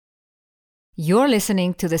You're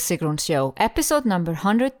listening to The Sigrun Show, episode number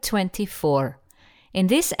 124. In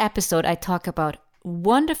this episode, I talk about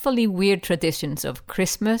wonderfully weird traditions of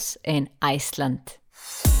Christmas in Iceland.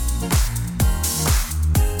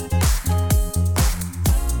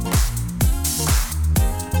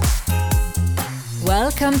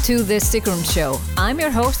 Welcome to The Sigrun Show. I'm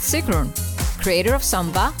your host, Sigrun, creator of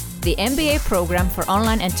Samba, the MBA program for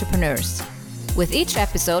online entrepreneurs. With each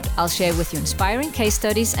episode, I'll share with you inspiring case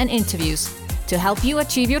studies and interviews to help you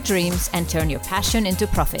achieve your dreams and turn your passion into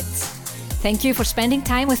profits. Thank you for spending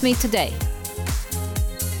time with me today.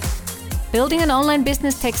 Building an online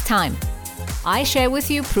business takes time. I share with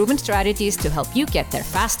you proven strategies to help you get there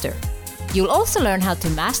faster. You'll also learn how to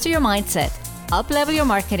master your mindset, up-level your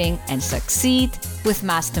marketing, and succeed with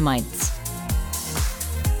masterminds.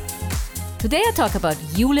 Today I talk about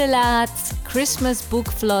julelads, Christmas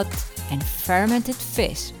bokflot, and fermented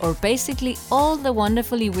fish, or basically all the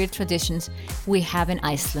wonderfully weird traditions we have in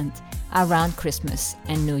Iceland around Christmas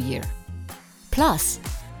and New Year. Plus,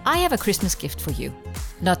 I have a Christmas gift for you.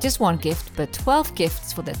 Not just one gift, but 12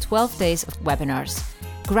 gifts for the 12 days of webinars.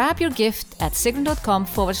 Grab your gift at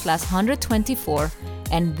sigrun.com/124,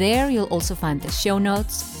 and there you'll also find the show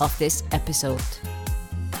notes of this episode.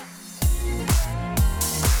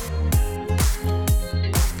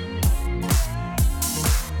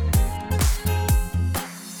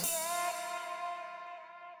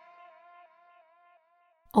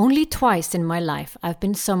 Only twice in my life I've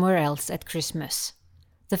been somewhere else at Christmas.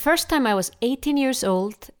 The first time I was 18 years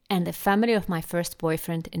old and the family of my first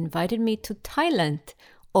boyfriend invited me to Thailand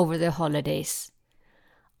over the holidays.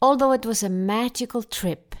 Although it was a magical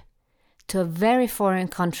trip to a very foreign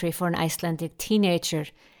country for an Icelandic teenager,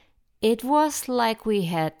 it was like we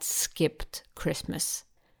had skipped Christmas.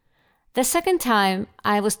 The second time,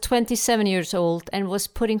 I was 27 years old and was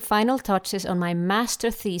putting final touches on my master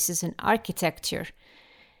thesis in architecture.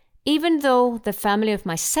 Even though the family of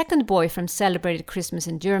my second boyfriend celebrated Christmas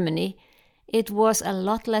in Germany, it was a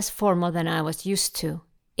lot less formal than I was used to.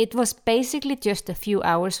 It was basically just a few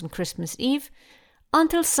hours on Christmas Eve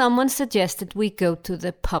until someone suggested we go to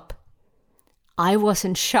the pub. I was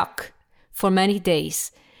in shock for many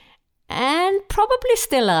days, and probably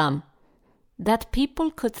still am, that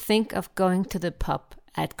people could think of going to the pub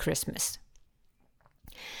at Christmas.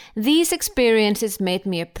 These experiences made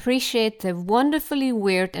me appreciate the wonderfully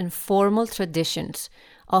weird and formal traditions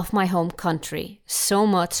of my home country so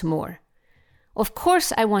much more. Of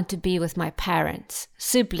course, I want to be with my parents,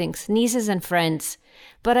 siblings, nieces and friends,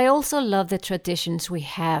 but I also love the traditions we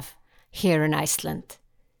have here in Iceland.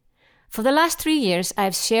 For the last 3 years,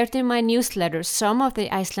 I've shared in my newsletter some of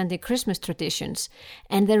the Icelandic Christmas traditions,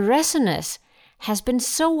 and the resonance has been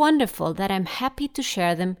so wonderful that I'm happy to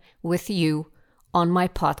share them with you on my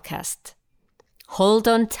podcast. Hold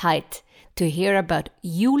on tight to hear about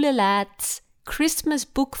julelads, Christmas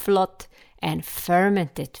bokflot, and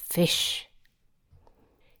fermented fish.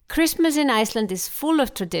 Christmas in Iceland is full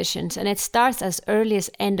of traditions, and it starts as early as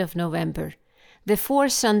end of November. The 4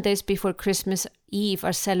 Sundays before Christmas Eve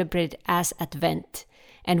are celebrated as Advent,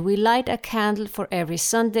 and we light a candle for every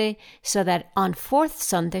Sunday so that on 4th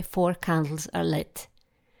Sunday 4 candles are lit.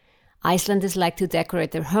 Icelanders like to decorate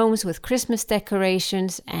their homes with Christmas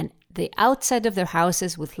decorations and the outside of their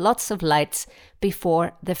houses with lots of lights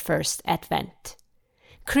before the first Advent.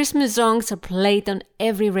 Christmas songs are played on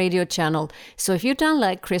every radio channel, so if you don't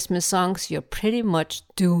like Christmas songs, you're pretty much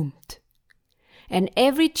doomed. And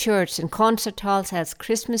every church and concert halls has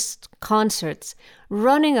Christmas concerts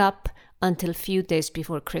running up until a few days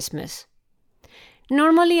before Christmas.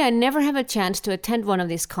 Normally, I never have a chance to attend one of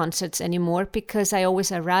these concerts anymore because I always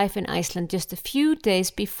arrive in Iceland just a few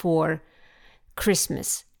days before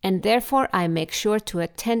Christmas, and therefore I make sure to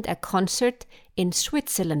attend a concert in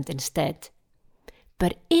Switzerland instead.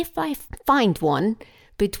 But if I find one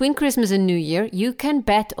between Christmas and New Year, you can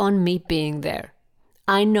bet on me being there.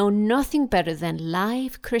 I know nothing better than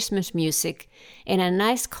live Christmas music in a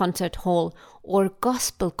nice concert hall or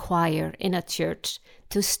gospel choir in a church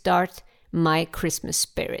to start my Christmas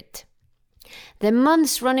spirit. The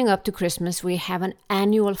months running up to Christmas, we have an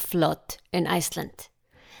annual flood in Iceland.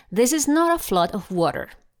 This is not a flood of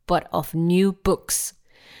water, but of new books.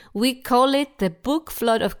 We call it the book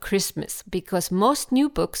flood of Christmas because most new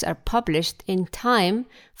books are published in time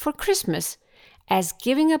for Christmas, as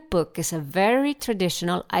giving a book is a very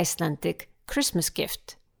traditional Icelandic Christmas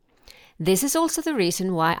gift. This is also the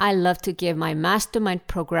reason why I love to give my mastermind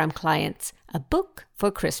program clients a book for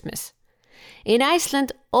Christmas. In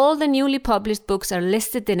Iceland, all the newly published books are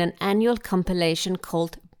listed in an annual compilation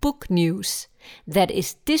called Book News that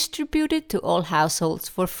is distributed to all households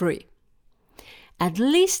for free. At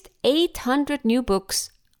least 800 new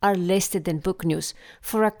books are listed in Book News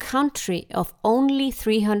for a country of only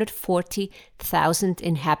 340,000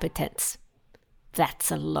 inhabitants.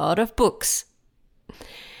 That's a lot of books.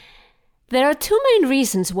 There are two main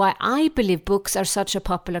reasons why I believe books are such a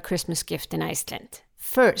popular Christmas gift in Iceland.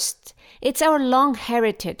 First, it's our long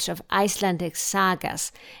heritage of Icelandic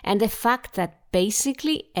sagas and the fact that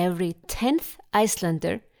basically every 10th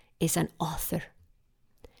Icelander is an author.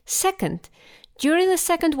 Second, during the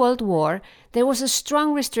Second World War, there was a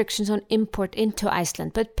strong restrictions on import into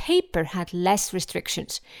Iceland, but paper had less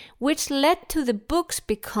restrictions, which led to the books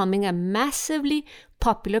becoming a massively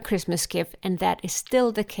popular Christmas gift, and that is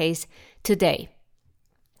still the case today.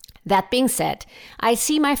 That being said, I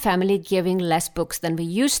see my family giving less books than we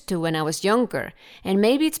used to when I was younger, and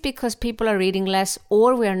maybe it's because people are reading less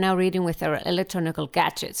or we are now reading with our electronic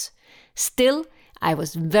gadgets. Still, I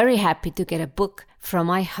was very happy to get a book from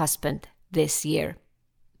my husband this year.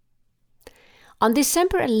 On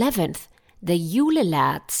December 11th, the Yule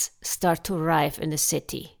lads start to arrive in the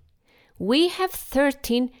city. We have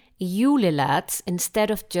 13 Yule lads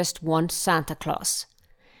instead of just one Santa Claus.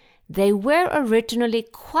 They were originally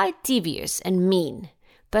quite devious and mean,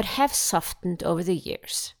 but have softened over the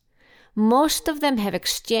years. Most of them have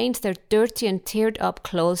exchanged their dirty and teared up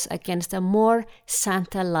clothes against a more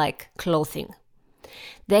Santa-like clothing.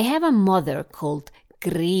 They have a mother called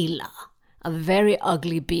Grilla, a very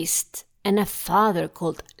ugly beast, and a father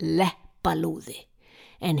called Leppalúði,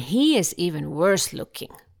 and he is even worse looking.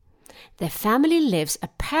 The family lives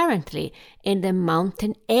apparently in the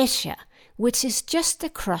mountain Esja, which is just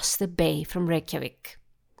across the bay from Reykjavik.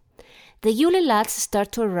 The Yule lads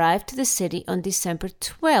start to arrive to the city on December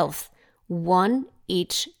 12th, one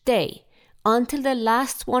each day, until the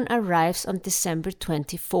last one arrives on December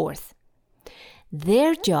 24th.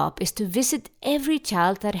 Their job is to visit every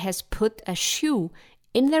child that has put a shoe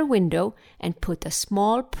in their window and put a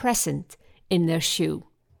small present in their shoe.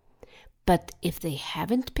 But if they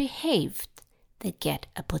haven't behaved, they get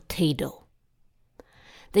a potato.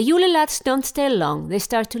 The Yule lads don't stay long. They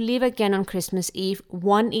start to leave again on Christmas Eve,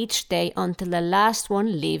 one each day until the last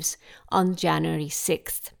one leaves on January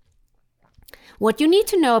 6th. What you need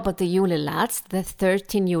to know about the Yule lads, the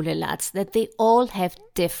 13 Yule lads, that they all have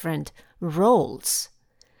different roles.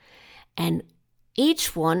 And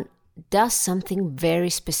each one does something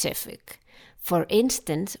very specific. For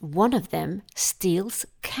instance, one of them steals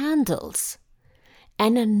candles,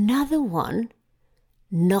 and another one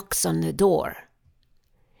knocks on the door.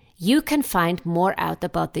 You can find more out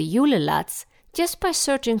about the Yule lads just by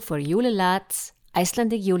searching for Yule lads,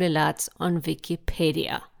 Icelandic Yule lads on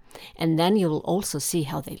Wikipedia, and then you will also see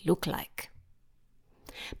how they look like.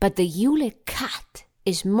 But the Yule cat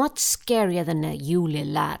is much scarier than the Yule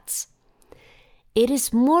lads. It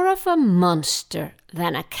is more of a monster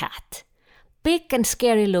than a cat. Big and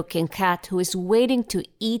scary looking cat who is waiting to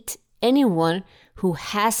eat anyone who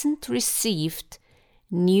hasn't received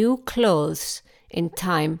new clothes in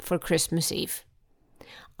time for Christmas Eve.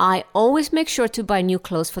 I always make sure to buy new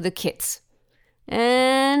clothes for the kids.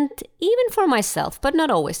 And even for myself, but not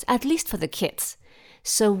always, at least for the kids.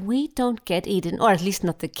 So we don't get eaten, or at least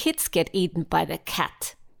not the kids get eaten by the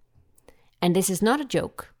cat. And this is not a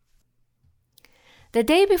joke. The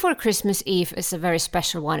day before Christmas Eve is a very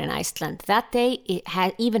special one in Iceland. That day it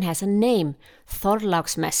even has a name,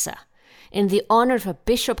 Þorláksmessa, in the honor of a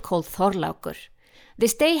bishop called Þorlákur.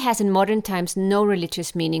 This day has in modern times no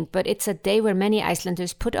religious meaning, but it's a day where many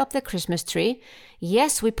Icelanders put up the Christmas tree.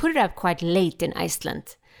 Yes, we put it up quite late in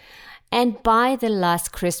Iceland. And buy the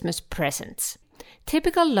last Christmas presents.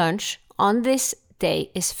 Typical lunch on this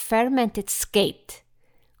day is fermented skate.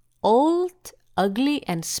 Old, ugly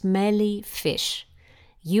and smelly fish.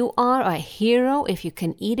 You are a hero if you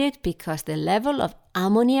can eat it because the level of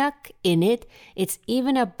ammoniac in it is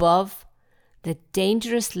even above the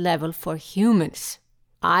dangerous level for humans.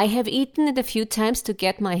 I have eaten it a few times to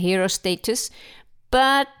get my hero status,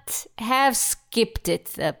 but have skipped it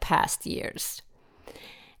the past years.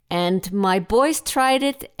 And my boys tried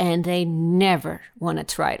it and they never want to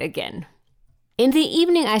try it again. In the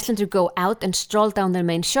evening, Icelanders go out and stroll down their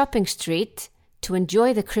main shopping street to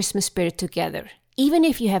enjoy the Christmas spirit together. Even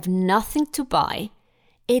if you have nothing to buy,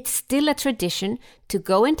 it's still a tradition to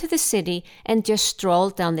go into the city and just stroll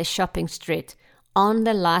down the shopping street on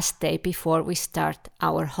the last day before we start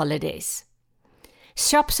our holidays.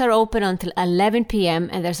 Shops are open until 11 p.m.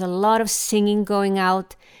 and there's a lot of singing going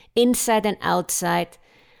out, inside and outside.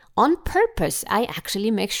 On purpose, I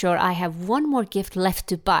actually make sure I have one more gift left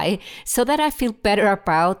to buy so that I feel better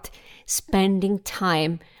about spending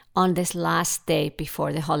time on this last day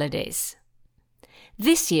before the holidays.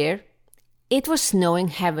 This year, It was snowing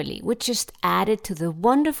heavily, which just added to the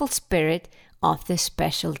wonderful spirit of this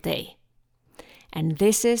special day. And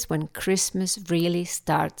this is when Christmas really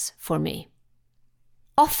starts for me.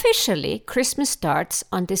 Officially, Christmas starts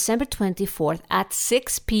on December 24th at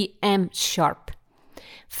 6 p.m. sharp.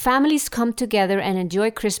 Families come together and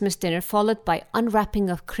enjoy Christmas dinner, followed by unwrapping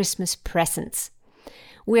of Christmas presents.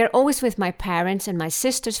 We are always with my parents and my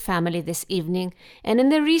sister's family this evening, and in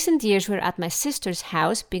the recent years we're at my sister's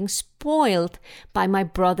house being spoiled by my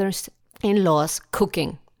brother's-in-law's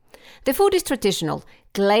cooking. The food is traditional,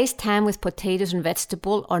 glazed ham with potatoes and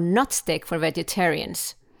vegetable or nut steak for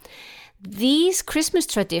vegetarians. These Christmas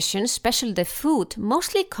traditions, especially the food,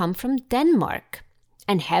 mostly come from Denmark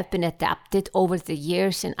and have been adapted over the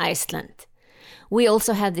years in Iceland. We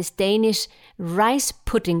also have this Danish rice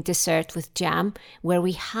pudding dessert with jam where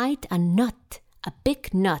we hide a nut, a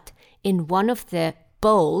big nut, in one of the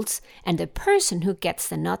bowls, and the person who gets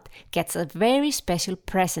the nut gets a very special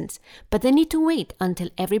present, but they need to wait until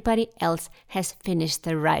everybody else has finished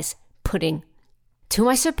the rice pudding. To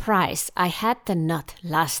my surprise, I had the nut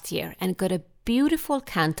last year and got a beautiful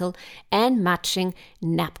candle and matching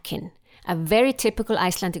napkin, a very typical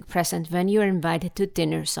Icelandic present when you are invited to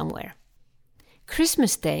dinner somewhere.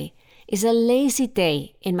 Christmas Day is a lazy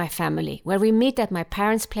day in my family where we meet at my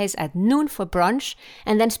parents' place at noon for brunch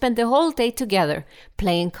and then spend the whole day together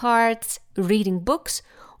playing cards, reading books,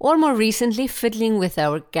 or more recently fiddling with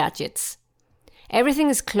our gadgets. Everything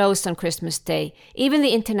is closed on Christmas Day. Even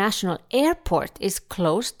the international airport is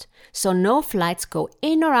closed, so no flights go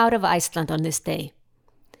in or out of Iceland on this day.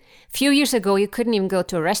 Few years ago, you couldn't even go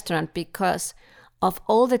to a restaurant because of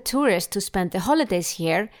all the tourists who spent the holidays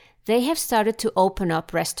here. They have started to open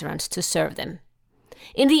up restaurants to serve them.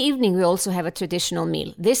 In the evening, we also have a traditional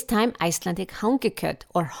meal, this time Icelandic hangikjöt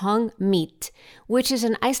or hung meat, which is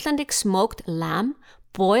an Icelandic smoked lamb,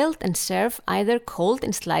 boiled and served either cold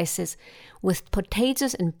in slices with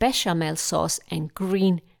potatoes and bechamel sauce and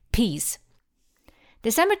green peas.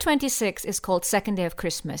 December 26th is called second day of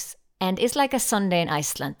Christmas and is like a Sunday in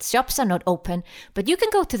Iceland. Shops are not open, but you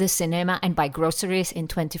can go to the cinema and buy groceries in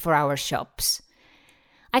 24-hour shops.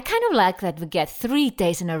 I kind of like that we get 3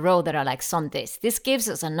 days in a row that are like Sundays. This gives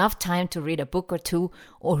us enough time to read a book or two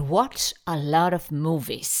or watch a lot of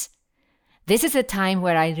movies. This is a time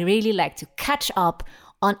where I really like to catch up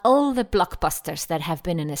on all the blockbusters that have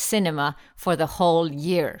been in a cinema for the whole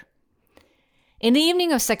year. In the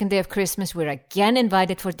evening of second day of Christmas, we're again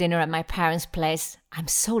invited for dinner at my parents' place. I'm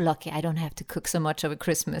so lucky I don't have to cook so much over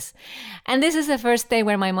Christmas. And this is the first day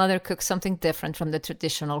where my mother cooks something different from the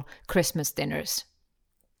traditional Christmas dinners.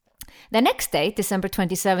 The next day, December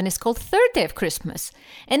 27, is called third day of Christmas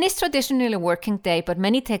and is traditionally a working day, but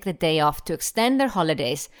many take the day off to extend their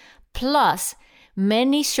holidays. Plus,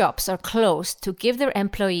 many shops are closed to give their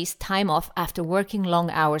employees time off after working long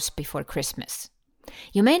hours before Christmas.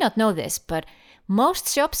 You may not know this, but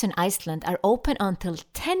most shops in Iceland are open until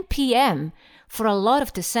 10 p.m. for a lot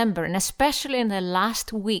of December, and especially in the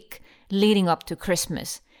last week leading up to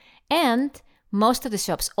Christmas. And most of the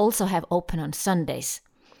shops also have open on Sundays.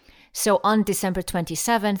 So on December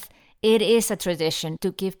 27th, it is a tradition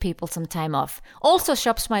to give people some time off. Also,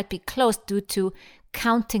 shops might be closed due to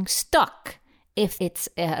counting stock if it's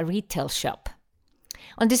a retail shop.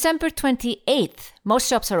 On December 28th, most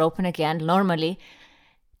shops are open again normally,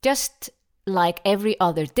 just like every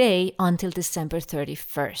other day until December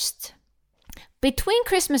 31st. Between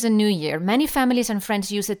Christmas and New Year, many families and friends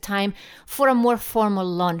use the time for a more formal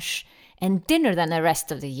lunch and dinner than the rest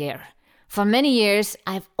of the year. For many years,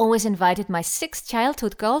 I've always invited my 6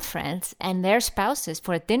 childhood girlfriends and their spouses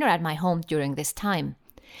for a dinner at my home during this time.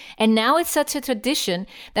 And now it's such a tradition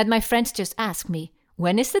that my friends just ask me,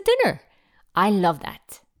 when is the dinner? I love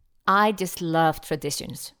that. I just love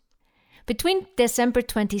traditions. Between December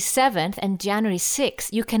 27th and January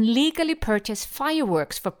 6th, you can legally purchase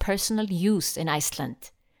fireworks for personal use in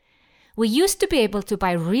Iceland. We used to be able to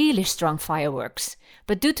buy really strong fireworks,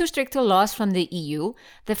 but due to stricter laws from the EU,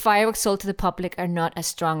 the fireworks sold to the public are not as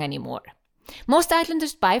strong anymore. Most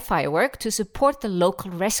Icelanders buy fireworks to support the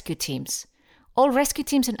local rescue teams. All rescue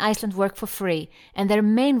teams in Iceland work for free, and their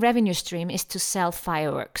main revenue stream is to sell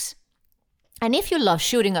fireworks. And if you love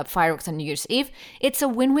shooting up fireworks on New Year's Eve, it's a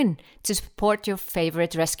win-win to support your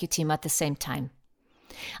favorite rescue team at the same time.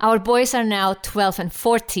 Our boys are now 12 and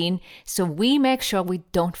 14, so we make sure we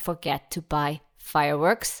don't forget to buy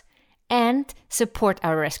fireworks and support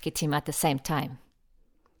our rescue team at the same time.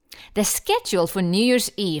 The schedule for New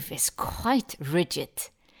Year's Eve is quite rigid.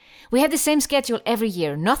 We have the same schedule every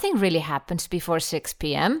year. Nothing really happens before 6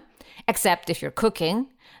 p.m., except if you're cooking.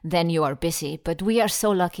 then you are busy, but we are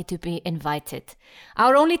so lucky to be invited.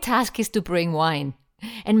 Our only task is to bring wine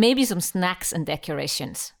and maybe some snacks and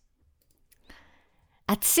decorations.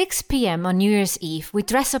 At 6 p.m. on New Year's Eve, we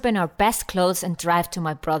dress up in our best clothes and drive to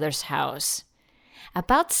my brother's house.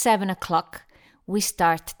 About 7 o'clock, we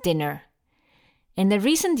start dinner. In the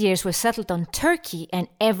recent years, we've settled on turkey and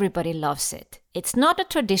everybody loves it. It's not a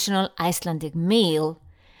traditional Icelandic meal,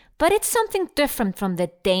 but it's something different from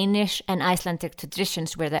the Danish and Icelandic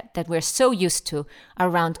traditions that we're so used to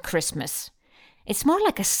around Christmas. It's more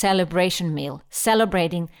like a celebration meal,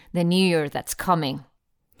 celebrating the new year that's coming.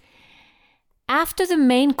 After the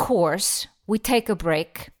main course, we take a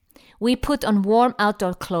break. We put on warm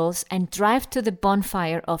outdoor clothes and drive to the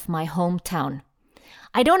bonfire of my hometown.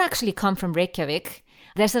 I don't actually come from Reykjavik.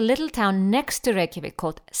 There's a little town next to Reykjavik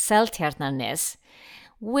called Seltjarnarnes,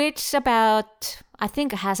 which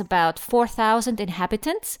has about 4,000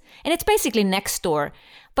 inhabitants. And it's basically next door,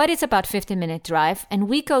 but it's about 15-minute drive. And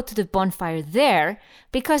we go to the bonfire there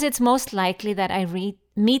because it's most likely that I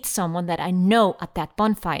meet someone that I know at that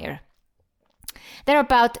bonfire. There are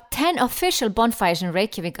about 10 official bonfires in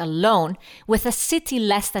Reykjavik alone, with a city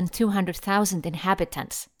less than 200,000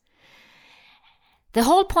 inhabitants. The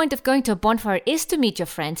whole point of going to a bonfire is to meet your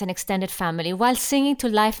friends and extended family while singing to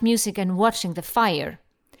live music and watching the fire.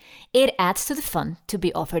 It adds to the fun to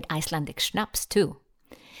be offered Icelandic schnapps too.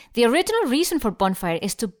 The original reason for bonfire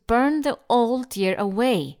is to burn the old year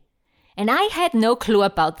away. And I had no clue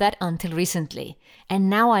about that until recently. And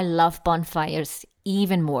now I love bonfires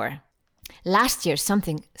even more. Last year,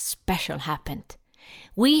 something special happened.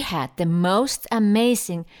 We had the most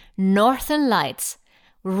amazing northern lights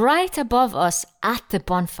right above us at the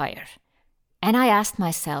bonfire. And I asked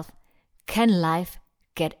myself, can life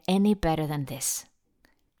get any better than this?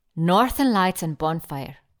 Northern lights and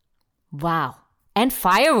bonfire. Wow. And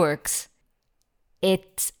fireworks.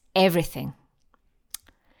 It's everything.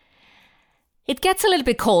 It gets a little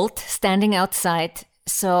bit cold standing outside,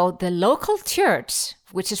 so the local church,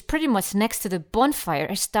 which is pretty much next to the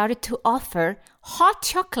bonfire, started to offer hot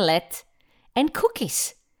chocolate and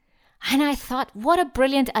cookies. And I thought, what a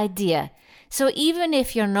brilliant idea. So even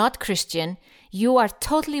if you're not Christian, you are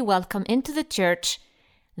totally welcome into the church.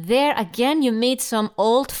 There again, you meet some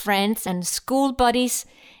old friends and school buddies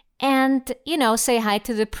and, say hi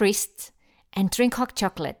to the priest and drink hot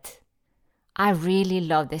chocolate. I really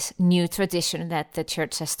love this new tradition that the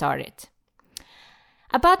church has started.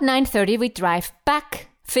 About 9:30, we drive back,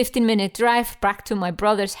 15-minute drive back to my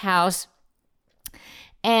brother's house.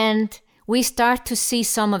 And we start to see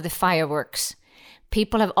some of the fireworks.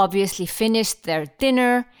 People have obviously finished their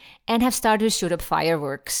dinner and have started to shoot up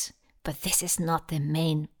fireworks. But this is not the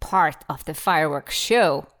main part of the fireworks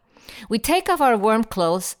show. We take off our warm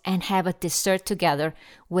clothes and have a dessert together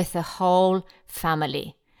with the whole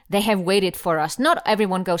family. They have waited for us. Not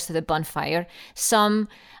everyone goes to the bonfire. Some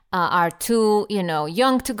are too,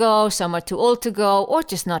 young to go. Some are too old to go or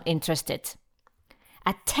just not interested.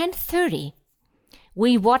 At 10:30,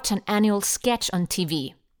 we watch an annual sketch on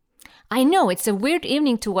TV. I know it's a weird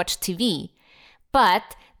evening to watch TV,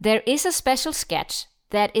 but there is a special sketch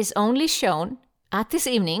that is only shown at this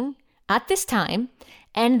evening, at this time,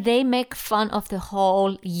 and they make fun of the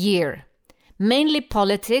whole year. Mainly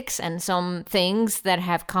politics and some things that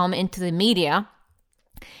have come into the media.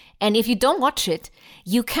 And if you don't watch it,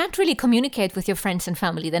 you can't really communicate with your friends and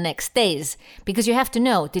family the next days because you have to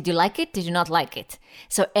know, did you like it? Did you not like it?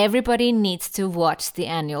 So everybody needs to watch the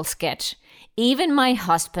annual sketch. Even my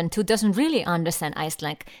husband, who doesn't really understand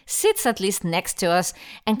Icelandic, sits at least next to us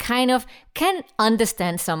and kind of can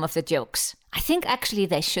understand some of the jokes. I think actually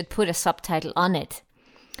they should put a subtitle on it.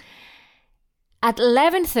 At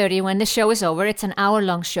 11:30, when the show is over, it's an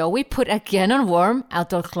hour-long show, we put again on warm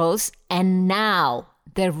outdoor clothes, and now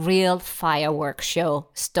the real fireworks show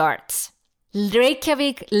starts.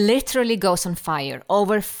 Reykjavik literally goes on fire.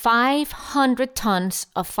 Over 500 tons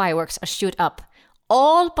of fireworks are shot up,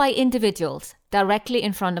 all by individuals directly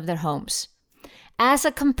in front of their homes. As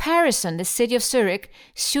a comparison, the city of Zurich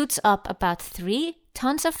shoots up about 3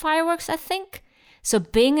 tons of fireworks, I think. So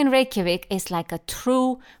being in Reykjavik is like a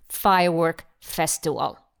true firework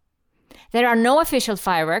festival. There are no official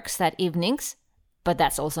fireworks that evenings, but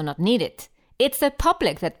that's also not needed. It's the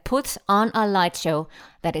public that puts on a light show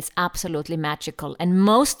that is absolutely magical, and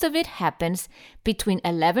most of it happens between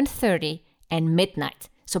 11:30 and midnight,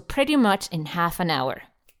 so pretty much in half an hour.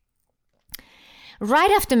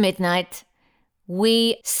 Right after midnight,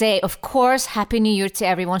 we say, of course, Happy New Year to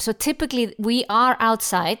everyone. So typically we are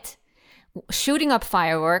outside shooting up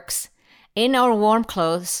fireworks in our warm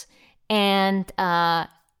clothes and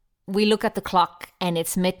we look at the clock and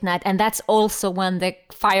it's midnight, and that's also when the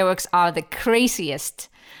fireworks are the craziest.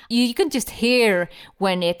 You can just hear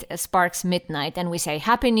when it sparks midnight, and we say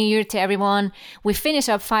Happy New Year to everyone. We finish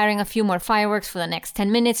up firing a few more fireworks for the next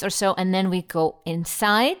 10 minutes or so, and then we go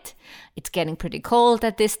inside. It's getting pretty cold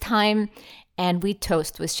at this time, and we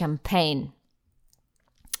toast with champagne.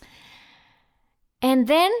 And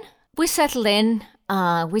then we settle in,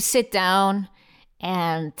 we sit down,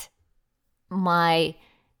 and my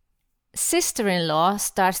sister-in-law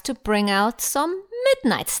starts to bring out some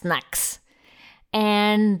midnight snacks.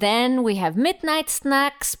 And then we have midnight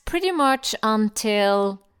snacks pretty much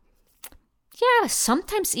until,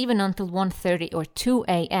 sometimes even until 1:30 or 2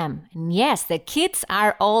 a.m. And yes, the kids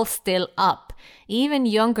are all still up, even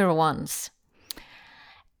younger ones.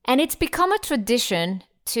 And it's become a tradition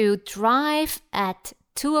to drive at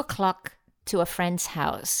 2 o'clock to a friend's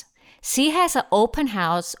house. She has an open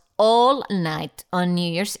house all night on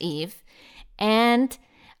New Year's Eve, and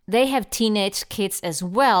they have teenage kids as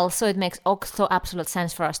well, so it makes also absolute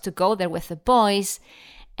sense for us to go there with the boys.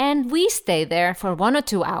 And we stay there for 1 or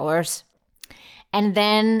 2 hours. And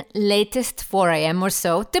then latest 4 a.m. or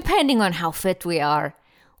so, depending on how fit we are,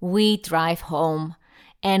 we drive home.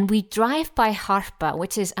 And we drive by Harpa,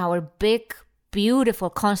 which is our big, beautiful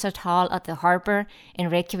concert hall at the harbor in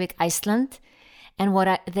Reykjavik, Iceland. And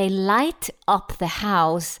they light up the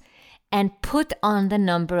house and put on the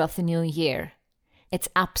number of the new year. It's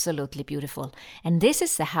absolutely beautiful. And this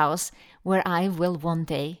is the house where I will one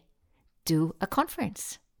day do a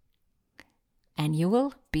conference. And you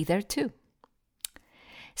will be there too.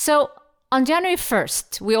 So on January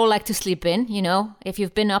 1st, we all like to sleep in. If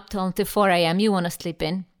you've been up till 4 a.m., you want to sleep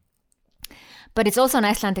in. But it's also an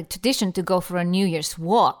Icelandic tradition to go for a New Year's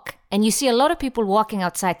walk. And you see a lot of people walking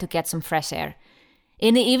outside to get some fresh air.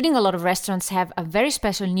 In the evening, a lot of restaurants have a very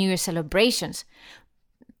special New Year celebrations.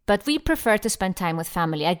 But we prefer to spend time with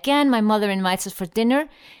family. Again, my mother invites us for dinner,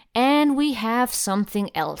 and we have something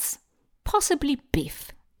else, possibly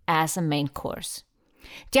beef, as a main course.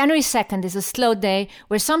 January 2nd is a slow day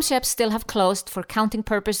where some shops still have closed for counting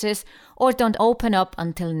purposes or don't open up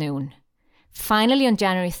until noon. Finally, on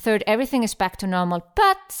January 3rd, everything is back to normal,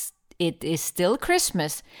 but it is still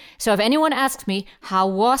Christmas. So if anyone asks me, how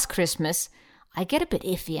was Christmas? I get a bit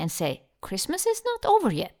iffy and say, Christmas is not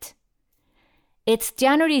over yet. It's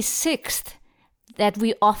January 6th that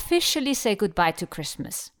we officially say goodbye to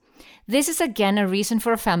Christmas. This is again a reason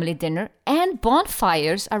for a family dinner and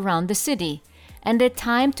bonfires around the city, and the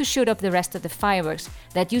time to shoot up the rest of the fireworks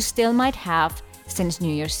that you still might have since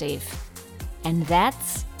New Year's Eve. And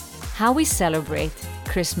that's how we celebrate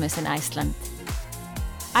Christmas in Iceland.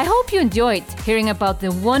 I hope you enjoyed hearing about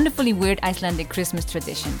the wonderfully weird Icelandic Christmas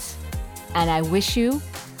traditions. And I wish you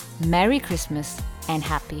Merry Christmas and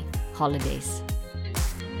Happy Holidays.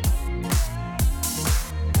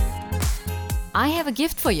 I have a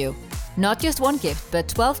gift for you. Not just one gift, but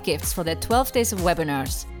 12 gifts for the 12 days of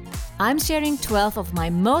webinars. I'm sharing 12 of my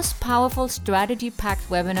most powerful strategy-packed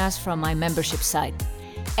webinars from my membership site.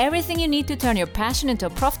 Everything you need to turn your passion into a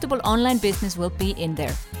profitable online business will be in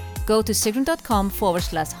there. Go to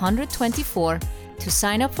sigrun.com/124 to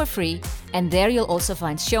sign up for free, and there you'll also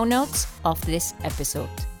find show notes of this episode.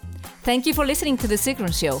 Thank you for listening to The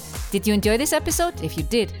Sigrun Show. Did you enjoy this episode? If you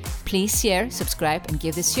did, please share, subscribe, and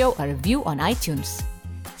give this show a review on iTunes.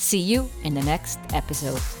 See you in the next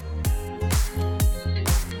episode.